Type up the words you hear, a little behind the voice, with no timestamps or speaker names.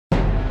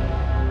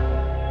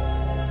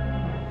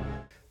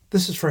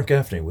This is Frank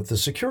Gaffney with the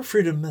Secure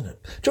Freedom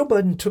Minute. Joe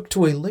Biden took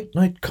to a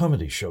late-night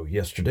comedy show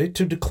yesterday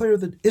to declare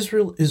that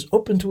Israel is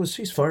open to a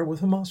ceasefire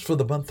with Hamas for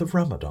the month of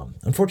Ramadan.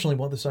 Unfortunately,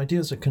 while this idea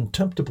is a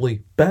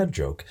contemptibly bad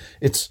joke,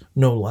 it's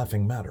no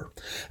laughing matter.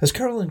 As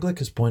Caroline Glick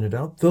has pointed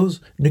out,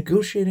 those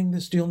negotiating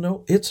this deal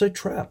know it's a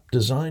trap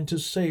designed to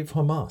save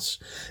Hamas.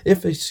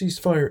 If a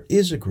ceasefire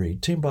is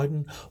agreed, Team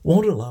Biden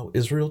won't allow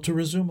Israel to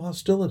resume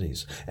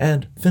hostilities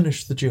and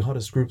finish the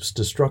jihadist group's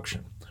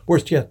destruction.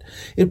 Worst yet,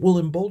 it will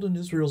embolden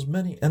Israel's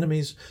many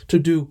enemies to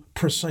do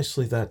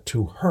precisely that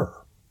to her.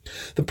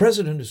 The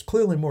president is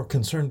clearly more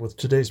concerned with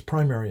today's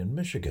primary in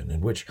Michigan,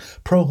 in which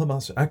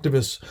pro-Hamas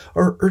activists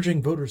are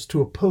urging voters to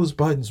oppose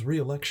Biden's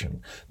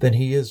reelection, than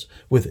he is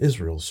with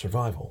Israel's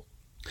survival.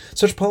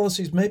 Such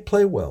policies may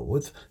play well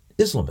with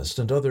Islamist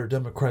and other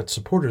Democrat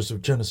supporters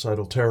of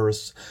genocidal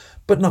terrorists,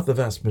 but not the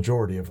vast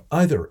majority of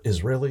either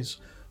Israelis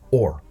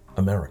or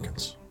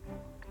Americans.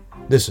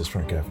 This is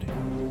Frank Gaffney.